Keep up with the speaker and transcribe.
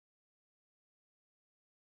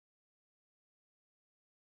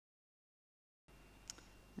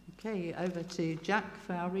Okay, over to Jack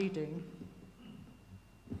for our reading.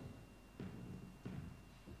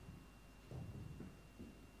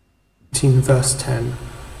 Verse 10.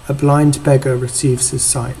 A blind beggar receives his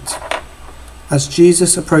sight. As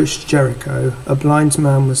Jesus approached Jericho, a blind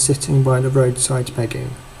man was sitting by the roadside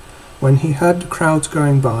begging. When he heard the crowds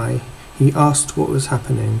going by, he asked what was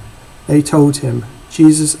happening. They told him,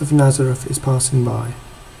 "Jesus of Nazareth is passing by."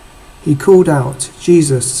 He called out,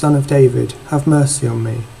 "Jesus, Son of David, have mercy on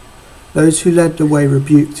me." Those who led the way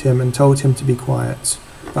rebuked him and told him to be quiet,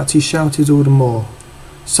 but he shouted all the more,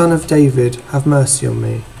 "Son of David, have mercy on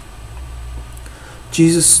me."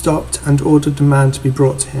 Jesus stopped and ordered the man to be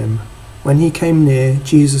brought to him. When he came near,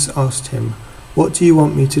 Jesus asked him, "What do you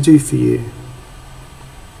want me to do for you?"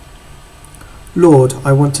 "Lord,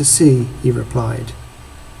 I want to see," he replied.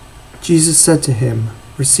 Jesus said to him,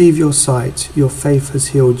 "Receive your sight, your faith has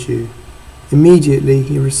healed you." Immediately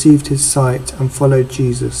he received his sight and followed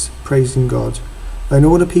Jesus, praising God. When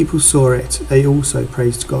all the people saw it, they also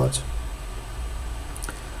praised God.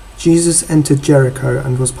 Jesus entered Jericho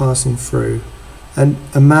and was passing through, and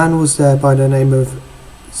a man was there by the name of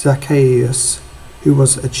Zacchaeus, who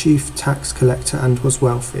was a chief tax collector and was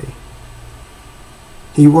wealthy.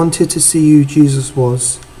 He wanted to see who Jesus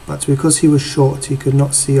was, but because he was short, he could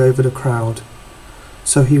not see over the crowd.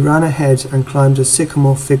 So he ran ahead and climbed a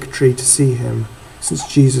sycamore fig tree to see him, since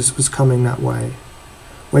Jesus was coming that way.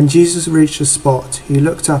 When Jesus reached the spot, he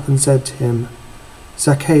looked up and said to him,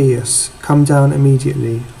 "Zacchaeus, come down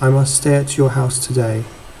immediately. I must stay at your house today."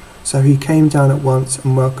 So he came down at once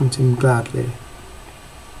and welcomed him gladly.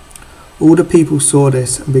 All the people saw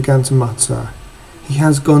this and began to mutter, "He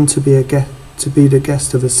has gone to be the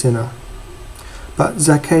guest of a sinner." But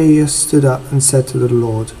Zacchaeus stood up and said to the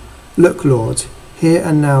Lord, "Look, Lord, here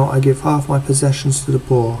and now I give half my possessions to the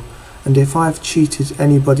poor, and if I have cheated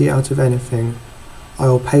anybody out of anything, I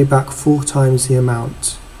will pay back 4 times the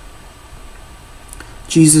amount."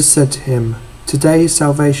 Jesus said to him, "Today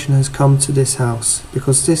salvation has come to this house,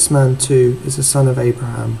 because this man too is a son of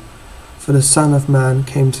Abraham. For the Son of Man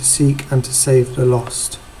came to seek and to save the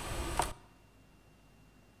lost."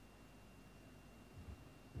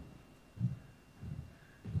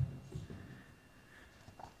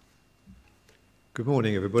 Good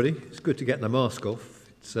morning, everybody. It's good to get the mask off.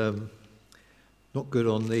 It's not good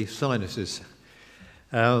on the sinuses.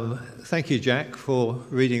 Thank you, Jack, for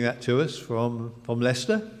reading that to us from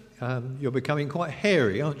Leicester. You're becoming quite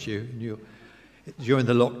hairy, aren't you, during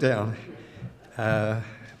the lockdown?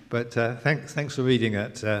 But thanks for reading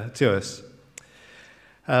that to us.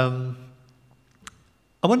 I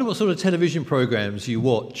wonder what sort of television programmes you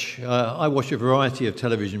watch. I watch a variety of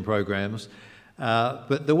television programmes.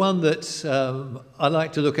 But the one that I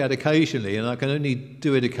like to look at occasionally, and I can only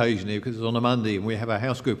do it occasionally because it's on a Monday and we have our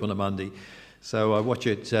house group on a Monday, so I watch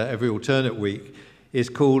it every alternate week, is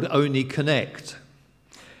called Only Connect.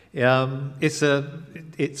 It's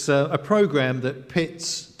a programme that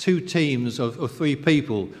pits 2 teams of 3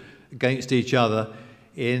 people against each other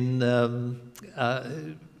in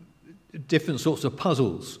different sorts of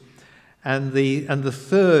puzzles. And the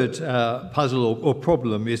third puzzle or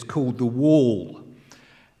problem is called the wall.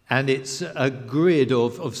 And it's a grid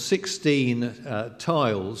of 16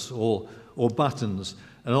 tiles or buttons.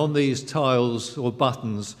 And on these tiles or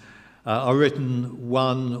buttons are written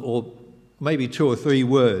 1 or maybe 2 or 3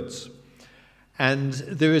 words. And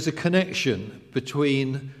there is a connection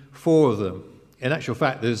between 4 of them. In actual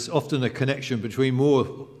fact, there's often a connection between more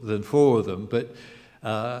than 4 of them, but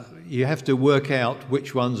you have to work out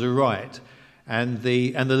which ones are right, and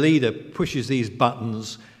the leader pushes these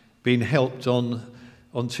buttons, being helped on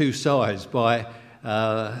 2 sides by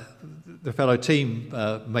the fellow team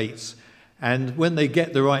mates. And when they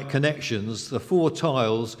get the right connections, the 4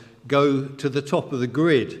 tiles go to the top of the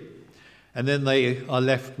grid, and then they are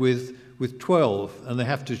left with 12, and they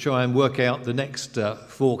have to try and work out the next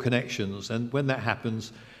 4 connections. And when that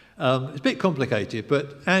happens, it's a bit complicated,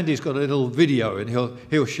 but Andy's got a little video and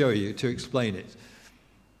he'll show you to explain it.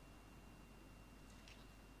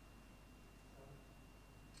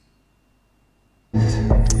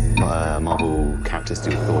 Marvel characters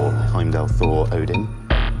do Thor, Heimdall, Thor, Odin.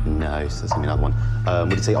 No, so that's another one. What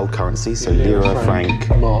did you say? Old currency. So Lyra, Frank,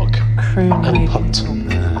 Mark, and Punt.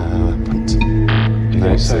 Punt.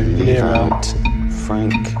 No, so Lyra,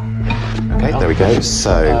 Frank. Okay, there we go.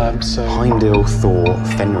 So Heimdall, Thor,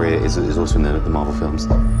 Fenrir is also in the Marvel films.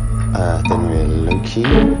 Fenrir, Loki.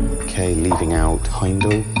 Okay, leaving out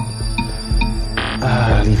Heimdall.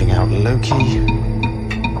 Leaving out Loki.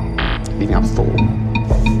 Leaving out Thor.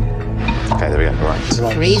 Okay, there we go. All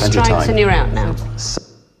right. 3 strikes and you're out now.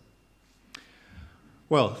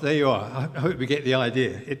 Well, there you are. I hope you get the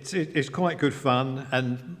idea. It's quite good fun,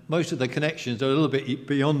 and most of the connections are a little bit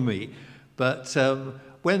beyond me. But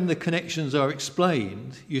when the connections are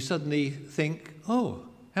explained, you suddenly think, oh,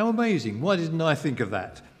 how amazing. Why didn't I think of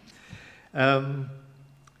that? A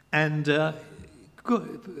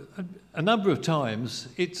number of times,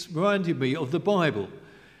 it's reminded me of the Bible,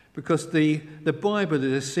 because the Bible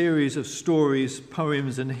is a series of stories,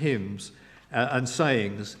 poems and hymns and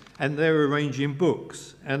sayings, and they're arranged in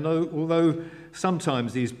books. And although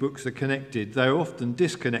sometimes these books are connected, they're often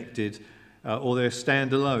disconnected or they're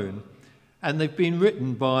standalone. And they've been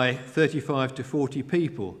written by 35 to 40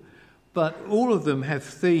 people. But all of them have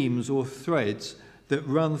themes or threads that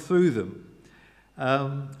run through them.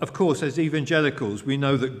 Of course, as evangelicals, we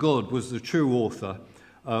know that God was the true author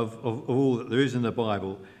of all that there is in the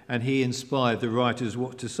Bible, and he inspired the writers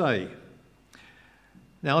what to say.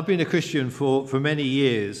 Now, I've been a Christian for many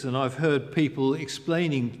years, and I've heard people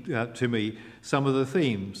explaining to me some of the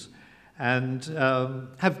themes, and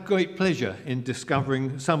have great pleasure in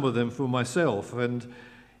discovering some of them for myself. And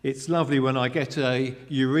it's lovely when I get a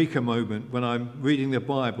eureka moment when I'm reading the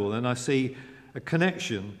Bible and I see a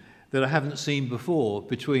connection that I haven't seen before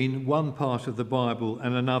between one part of the Bible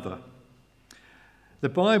and another. The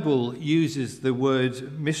Bible uses the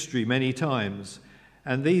word mystery many times,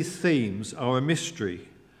 and these themes are a mystery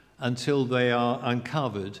until they are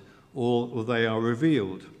uncovered or they are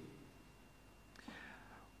revealed.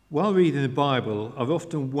 While reading the Bible, I've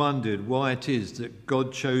often wondered why it is that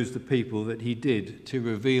God chose the people that he did to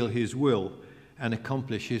reveal his will and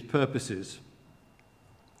accomplish his purposes.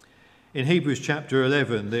 In Hebrews chapter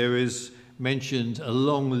 11, there is mentioned a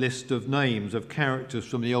long list of names of characters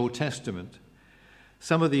from the Old Testament.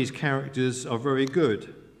 Some of these characters are very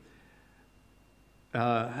good,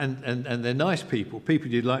 and they're nice people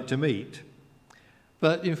you'd like to meet.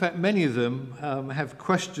 But in fact, many of them have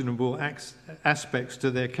questionable aspects to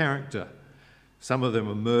their character. Some of them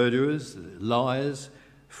are murderers, liars,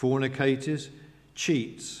 fornicators,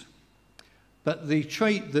 cheats. But the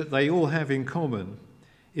trait that they all have in common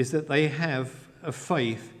is that they have a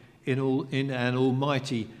faith in an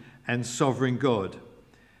almighty and sovereign God.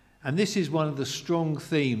 And this is one of the strong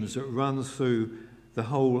themes that runs through the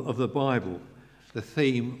whole of the Bible, the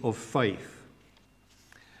theme of faith.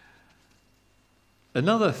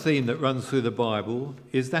 Another theme that runs through the Bible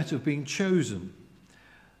is that of being chosen.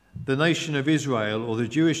 The nation of Israel, or the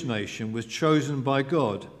Jewish nation, was chosen by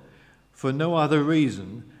God for no other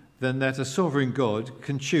reason than that a sovereign God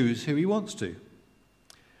can choose who he wants to.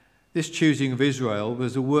 This choosing of Israel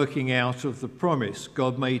was a working out of the promise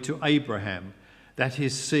God made to Abraham that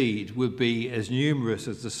his seed would be as numerous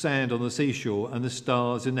as the sand on the seashore and the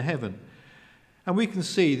stars in the heaven. And we can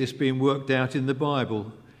see this being worked out in the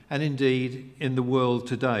Bible and indeed in the world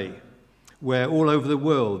today, where all over the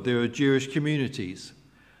world there are Jewish communities,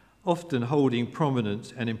 often holding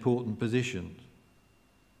prominent and important positions.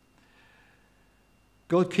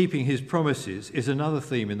 God keeping his promises is another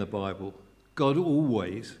theme in the Bible. God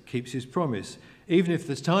always keeps his promise, even if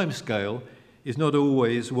the time scale is not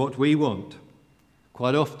always what we want.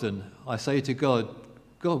 Quite often I say to God,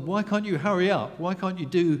 God, why can't you hurry up? Why can't you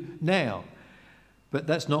do now? But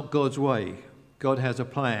that's not God's way. God has a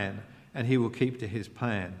plan, and he will keep to his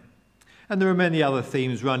plan. And there are many other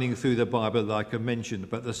themes running through the Bible like I mentioned,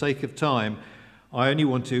 but for the sake of time, I only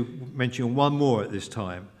want to mention one more at this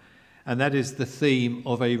time, and that is the theme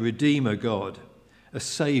of a Redeemer God, a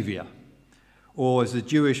Saviour, or as the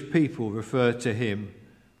Jewish people referred to him,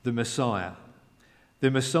 the Messiah. The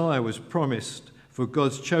Messiah was promised for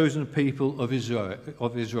God's chosen people of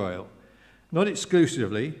Israel, not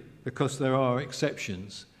exclusively, because there are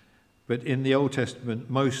exceptions, but in the Old Testament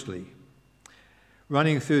mostly.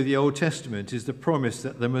 Running through the Old Testament is the promise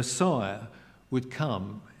that the Messiah would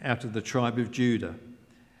come out of the tribe of Judah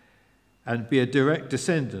and be a direct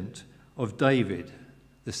descendant of David,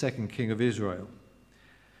 the second king of Israel.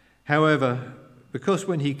 However, because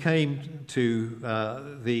when he came to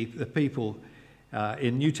the people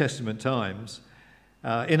in New Testament times,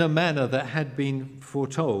 in a manner that had been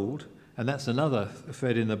foretold, and that's another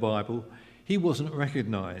thread in the Bible, he wasn't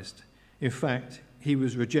recognized. In fact, he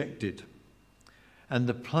was rejected. And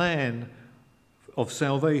the plan of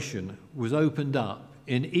salvation was opened up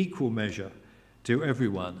in equal measure to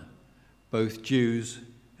everyone, both Jews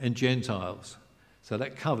and Gentiles. So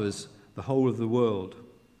that covers the whole of the world.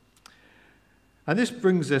 And this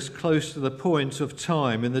brings us close to the point of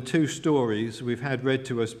time in the two stories we've had read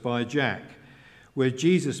to us by Jack, where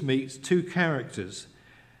Jesus meets two characters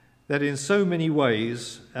that in so many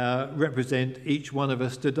ways represent each one of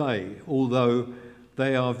us today, although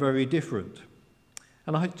they are very different.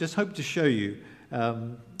 And I just hope to show you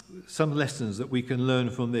some lessons that we can learn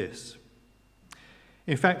from this.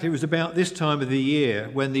 In fact, it was about this time of the year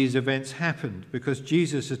when these events happened, because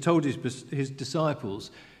Jesus had told his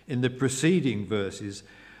disciples in the preceding verses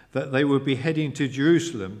that they would be heading to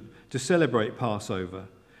Jerusalem to celebrate Passover,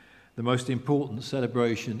 the most important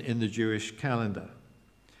celebration in the Jewish calendar.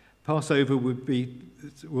 Passover will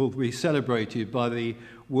be celebrated by the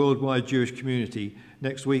worldwide Jewish community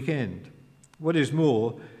next weekend. What is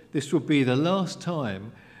more, this will be the last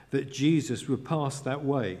time that Jesus would pass that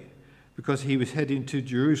way, because he was heading to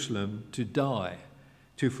Jerusalem to die,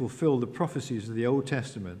 to fulfill the prophecies of the Old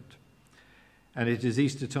Testament. And it is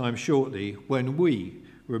Easter time shortly when we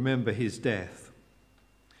remember his death.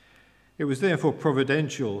 It was therefore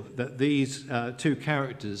providential that these two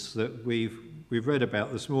characters that we've read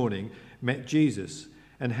about this morning met Jesus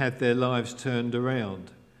and had their lives turned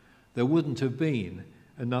around. There wouldn't have been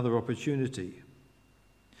another opportunity.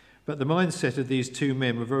 But the mindset of these two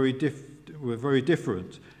men were very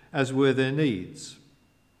different, as were their needs.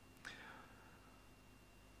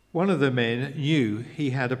 One of the men knew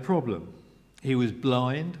he had a problem. He was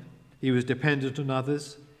blind, he was dependent on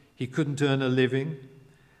others, he couldn't earn a living,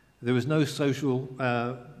 there was no social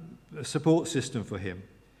support system for him.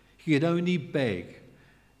 He could only beg.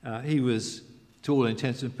 He was, to all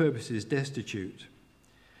intents and purposes, destitute.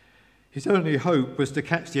 His only hope was to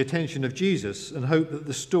catch the attention of Jesus and hope that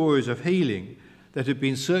the stories of healing that had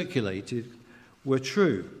been circulated were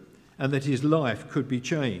true and that his life could be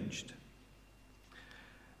changed.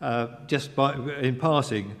 In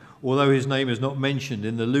passing, although his name is not mentioned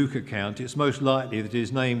in the Luke account, it's most likely that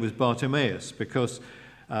his name was Bartimaeus, because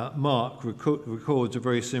Mark records a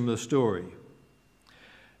very similar story.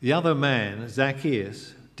 The other man,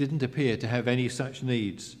 Zacchaeus, didn't appear to have any such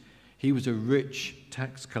needs. He was a rich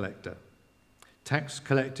tax collector. Tax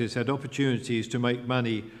collectors had opportunities to make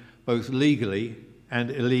money both legally and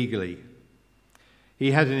illegally.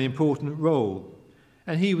 He had an important role,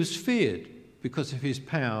 and he was feared because of his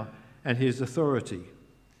power and his authority.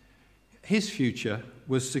 His future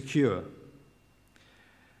was secure.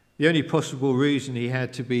 The only possible reason he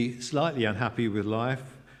had to be slightly unhappy with life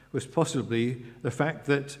was possibly the fact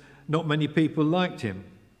that not many people liked him.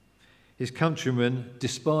 His countrymen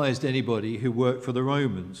despised anybody who worked for the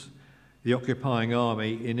Romans, the occupying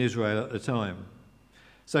army in Israel at the time.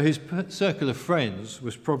 So his circle of friends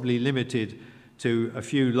was probably limited to a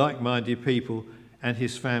few like-minded people and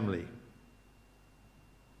his family.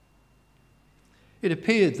 It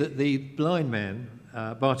appeared that the blind man,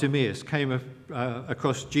 Bartimaeus, came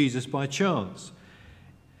across Jesus by chance.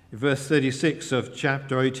 In verse 36 of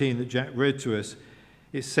chapter 18 that Jack read to us,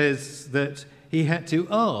 it says that he had to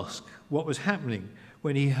ask what was happening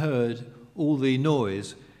when he heard all the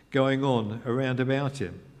noise going on around about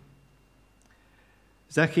him.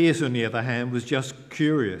 Zacchaeus, on the other hand, was just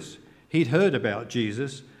curious. He'd heard about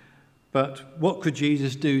Jesus, but what could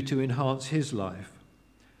Jesus do to enhance his life?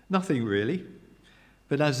 Nothing really.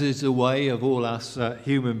 But as is the way of all us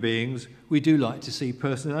human beings, we do like to see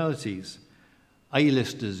personalities,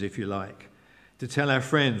 A-listers if you like, to tell our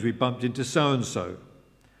friends we bumped into so-and-so,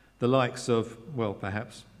 the likes of, well,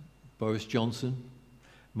 perhaps Boris Johnson,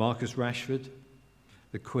 Marcus Rashford,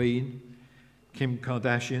 the Queen, Kim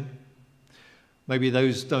Kardashian. Maybe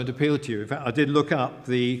those don't appeal to you. In fact, I did look up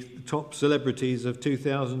the top celebrities of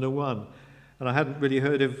 2001, and I hadn't really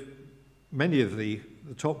heard of many of the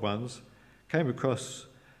top ones. Came across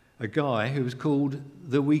a guy who was called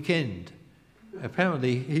The Weeknd.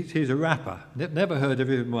 Apparently, he's a rapper. Never heard of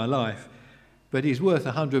him in my life, but he's worth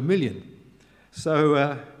 100 million.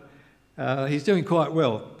 So he's doing quite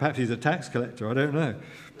well. Perhaps he's a tax collector, I don't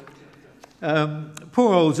know.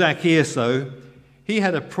 Poor old Zacchaeus, though, he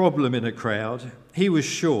had a problem in a crowd. He was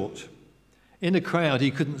short. In a crowd,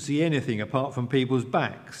 he couldn't see anything apart from people's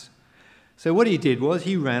backs. So what he did was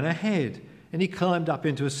he ran ahead, and he climbed up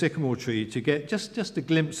into a sycamore tree to get just a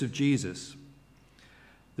glimpse of Jesus.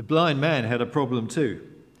 The blind man had a problem too.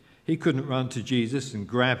 He couldn't run to Jesus and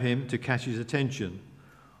grab him to catch his attention.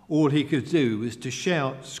 All he could do was to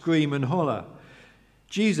shout, scream and holler,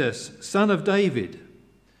 "Jesus, Son of David."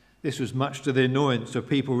 This was much to the annoyance of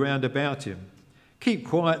people round about him. "Keep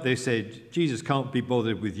quiet," they said. "Jesus can't be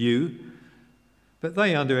bothered with you." But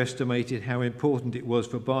they underestimated how important it was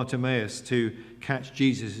for Bartimaeus to catch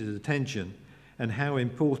Jesus' attention and how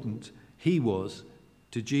important he was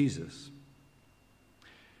to Jesus.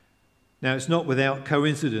 Now, it's not without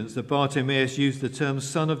coincidence that Bartimaeus used the term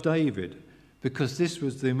Son of David, because this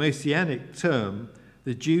was the messianic term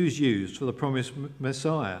the Jews used for the promised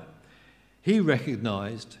Messiah. He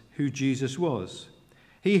recognized who Jesus was.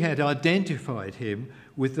 He had identified him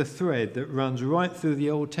with the thread that runs right through the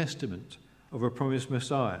Old Testament. of a promised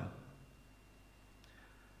Messiah.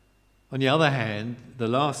 On the other hand, the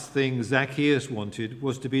last thing Zacchaeus wanted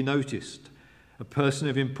was to be noticed, a person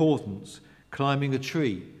of importance climbing a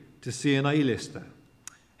tree to see an A-lister.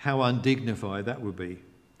 How undignified that would be.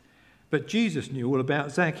 But Jesus knew all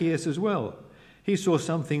about Zacchaeus as well. He saw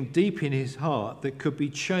something deep in his heart that could be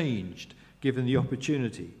changed given the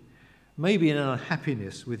opportunity. Maybe an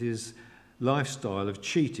unhappiness with his lifestyle of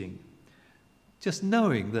cheating, just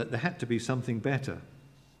knowing that there had to be something better.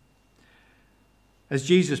 As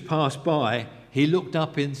Jesus passed by, he looked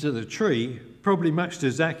up into the tree, probably much to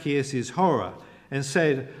Zacchaeus' horror, and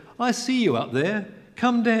said, "I see you up there.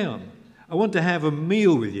 Come down. I want to have a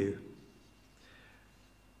meal with you."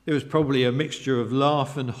 There was probably a mixture of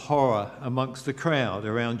laugh and horror amongst the crowd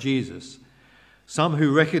around Jesus. Some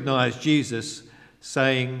who recognized Jesus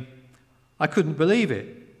saying, "I couldn't believe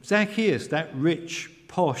it. Zacchaeus, that rich,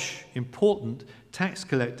 posh, important tax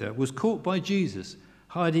collector, was caught by Jesus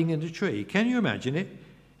hiding in a tree." Can you imagine it?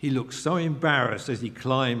 He looked so embarrassed as he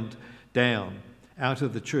climbed down out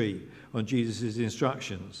of the tree on Jesus'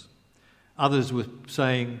 instructions. Others were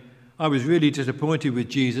saying, "I was really disappointed with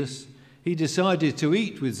Jesus. He decided to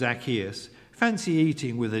eat with Zacchaeus. Fancy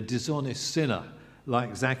eating with a dishonest sinner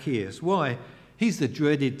like Zacchaeus. Why, he's the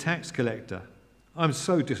dreaded tax collector. I'm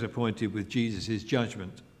so disappointed with Jesus'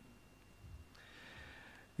 judgment."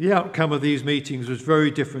 The outcome of these meetings was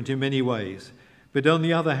very different in many ways, but on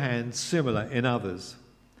the other hand, similar in others.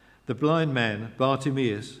 The blind man,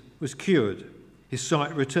 Bartimaues, was cured. His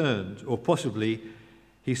sight returned, or possibly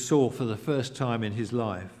he saw for the first time in his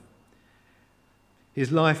life.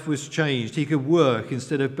 His life was changed. He could work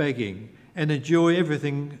instead of begging and enjoy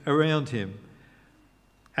everything around him.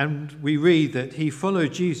 And we read that he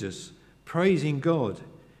followed Jesus, praising God.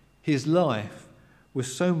 His life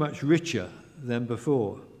was so much richer than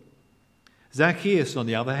before. Zacchaeus, on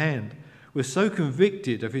the other hand, was so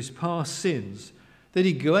convicted of his past sins that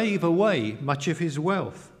he gave away much of his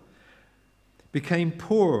wealth, became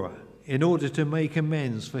poorer in order to make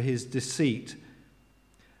amends for his deceit.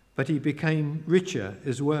 But he became richer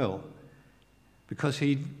as well because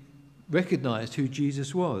he recognized who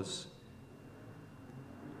Jesus was.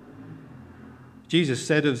 Jesus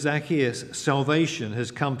said of Zacchaeus, "Salvation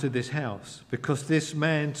has come to this house because this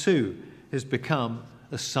man too has become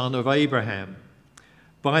a son of Abraham."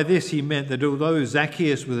 By this he meant that although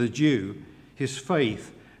Zacchaeus was a Jew, his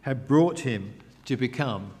faith had brought him to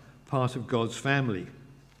become part of God's family.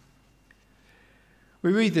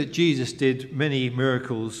 We read that Jesus did many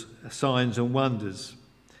miracles, signs and wonders.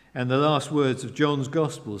 And the last words of John's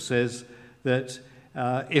Gospel says that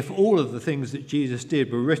if all of the things that Jesus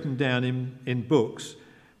did were written down in books,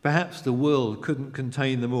 perhaps the world couldn't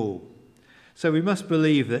contain them all. So we must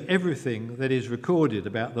believe that everything that is recorded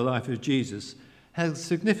about the life of Jesus has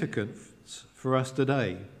significance for us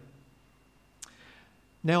today.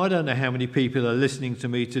 Now, I don't know how many people are listening to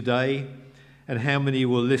me today and how many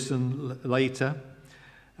will listen later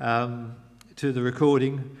to the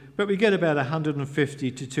recording, but we get about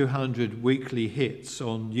 150 to 200 weekly hits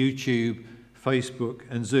on YouTube, Facebook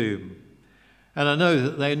and Zoom. And I know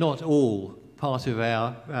that they're not all part of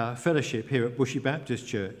our fellowship here at Bushey Baptist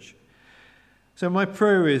Church. So my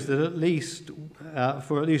prayer is that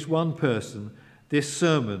for at least one person, this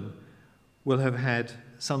sermon will have had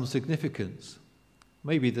some significance.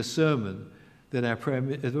 Maybe the sermon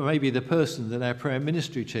that maybe the person that our prayer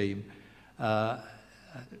ministry team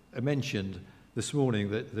mentioned this morning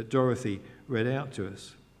that Dorothy read out to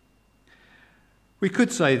us. We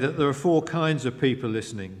could say that there are four kinds of people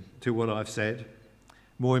listening to what I've said.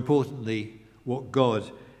 More importantly, what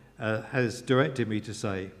God has directed me to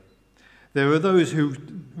say. There are those who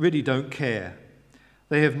really don't care.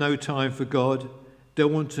 They have no time for God,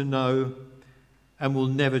 don't want to know, and will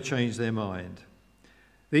never change their mind.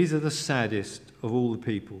 These are the saddest of all the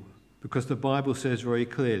people, because the Bible says very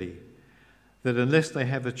clearly that unless they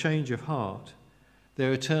have a change of heart,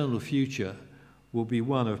 their eternal future will be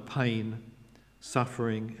one of pain,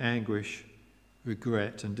 suffering, anguish,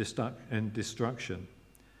 regret, and destruction.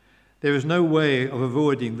 There is no way of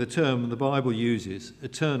avoiding the term the Bible uses,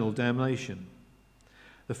 eternal damnation.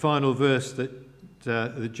 The final verse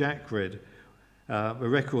that Jack read, a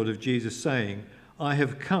record of Jesus saying, "I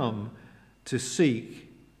have come to seek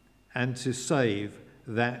and to save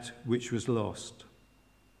that which was lost."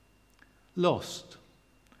 Lost.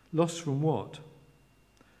 Lost from what?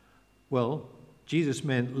 Well, Jesus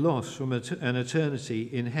meant lost from an eternity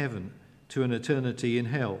in heaven to an eternity in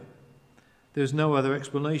hell. There's no other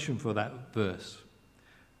explanation for that verse.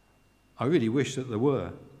 I really wish that there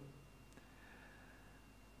were.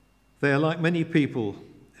 They are like many people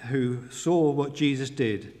who saw what Jesus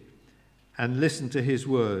did and listened to his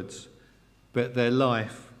words, but their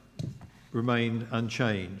life remained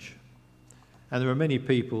unchanged. And there are many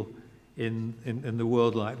people in the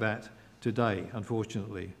world like that today,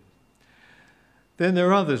 unfortunately. Then there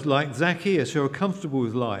are others like Zacchaeus who are comfortable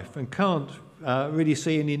with life and can't really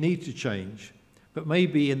see any need to change, but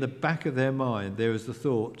maybe in the back of their mind there is the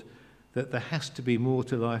thought that there has to be more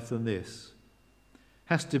to life than this.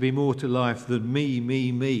 Has to be more to life than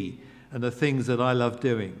me, and the things that I love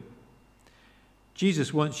doing.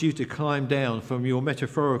 Jesus wants you to climb down from your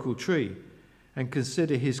metaphorical tree and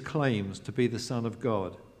consider his claims to be the Son of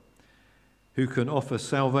God, who can offer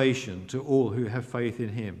salvation to all who have faith in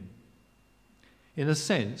him. In a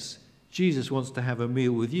sense, Jesus wants to have a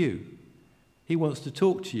meal with you. He wants to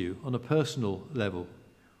talk to you on a personal level,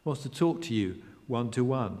 wants to talk to you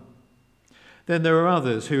one-to-one. Then there are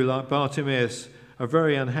others who, like Bartimaeus, are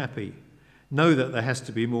very unhappy, know that there has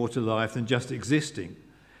to be more to life than just existing,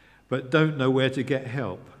 but don't know where to get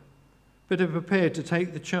help, but are prepared to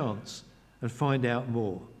take the chance and find out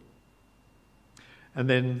more. And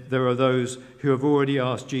then there are those who have already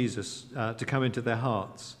asked Jesus to come into their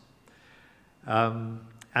hearts and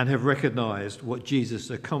have recognized what Jesus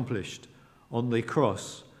accomplished on the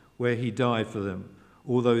cross where he died for them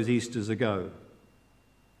all those Easters ago.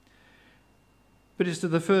 But it's to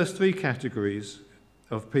the first three categories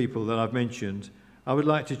of people that I've mentioned, I would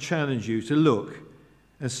like to challenge you to look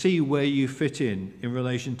and see where you fit in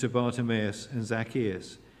relation to Bartimaeus and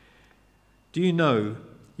Zacchaeus. Do you know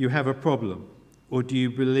you have a problem, or do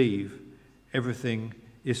you believe everything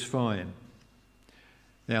is fine?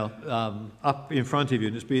 Now, up in front of you,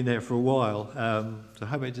 and it's been there for a while, so I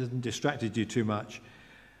hope it hasn't distracted you too much,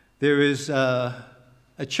 there is a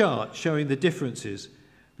chart showing the differences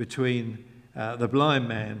between the blind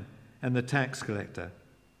man and the tax collector.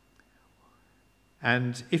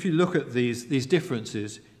 And if you look at these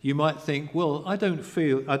differences, you might think, well, I don't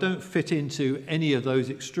fit into any of those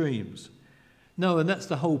extremes. No, and that's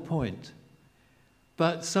the whole point.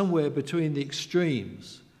 But somewhere between the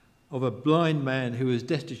extremes of a blind man who was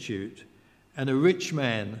destitute and a rich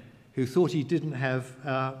man who thought he didn't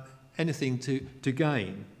have anything to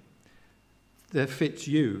gain, there fits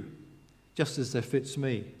you, just as there fits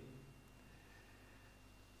me.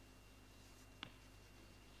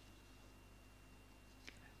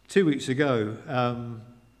 Two weeks ago,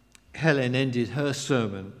 Helen ended her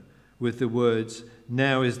sermon with the words,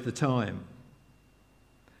 "Now is the time."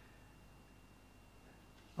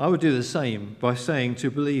 I would do the same by saying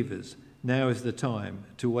to believers, now is the time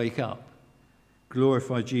to wake up,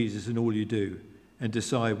 glorify Jesus in all you do, and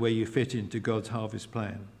decide where you fit into God's harvest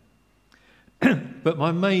plan. But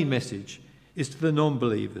my main message is to the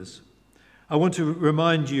non-believers. I want to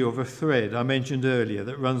remind you of a thread I mentioned earlier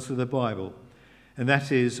that runs through the Bible, and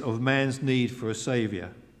that is of man's need for a saviour.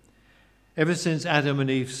 Ever since Adam and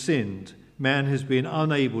Eve sinned, man has been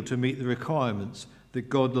unable to meet the requirements that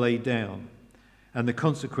God laid down, and the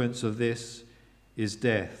consequence of this is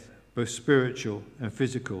death, both spiritual and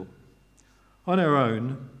physical. On our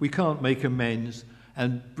own, we can't make amends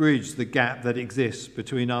and bridge the gap that exists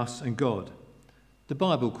between us and God. The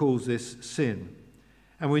Bible calls this sin,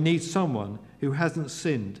 and we need someone who hasn't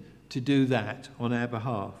sinned to do that on our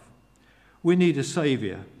behalf. We need a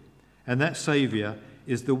saviour, and that saviour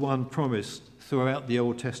is the one promised throughout the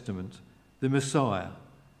Old Testament, the Messiah,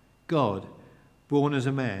 God, born as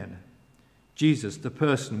a man, Jesus, the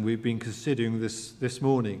person we've been considering this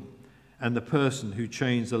morning, and the person who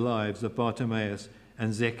changed the lives of Bartimaeus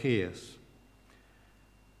and Zacchaeus.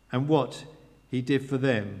 And what he did for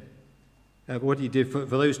them, what he did for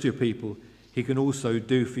those two people, he can also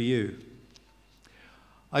do for you.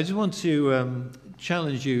 I just want to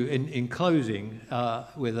challenge you in closing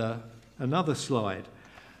with another slide,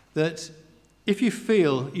 that if you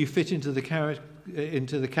feel you fit into the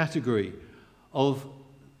category of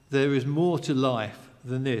there is more to life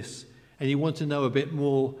than this, and you want to know a bit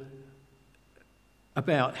more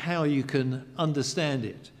about how you can understand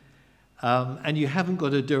it, and you haven't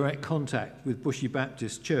got a direct contact with Bushey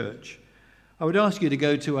Baptist Church, I would ask you to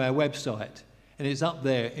go to our website, and it's up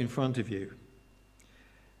there in front of you.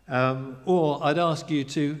 Or I'd ask you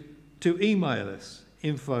to email us,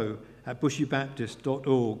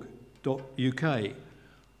 info@busheybaptist.org.uk,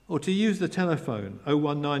 or to use the telephone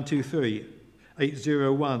 01923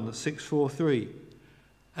 801 643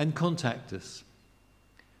 and contact us.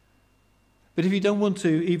 But if you don't want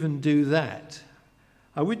to even do that,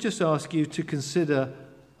 I would just ask you to consider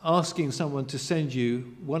asking someone to send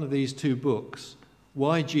you one of these two books,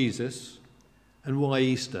 Why Jesus and Why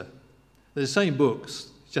Easter. They're the same books,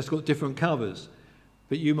 just got different covers,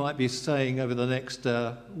 but you might be saying over the next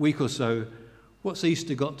week or so, what's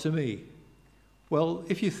Easter got to me? Well,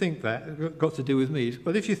 if you think that, got to do with me,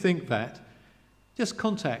 but if you think that, just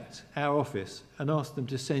contact our office and ask them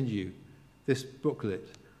to send you this booklet.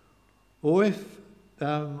 Or if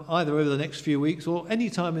either over the next few weeks or any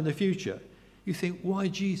time in the future, you think, why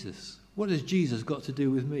Jesus? What has Jesus got to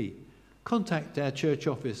do with me? Contact our church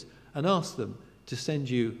office and ask them to send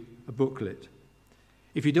you a booklet.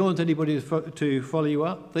 If you don't want anybody to follow you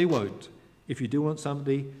up, they won't. If you do want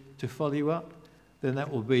somebody to follow you up, then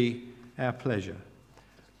that will be our pleasure.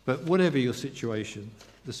 But whatever your situation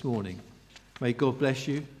this morning, may God bless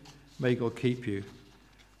you, may God keep you,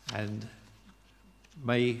 and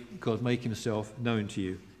may God make himself known to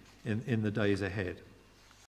you in the days ahead.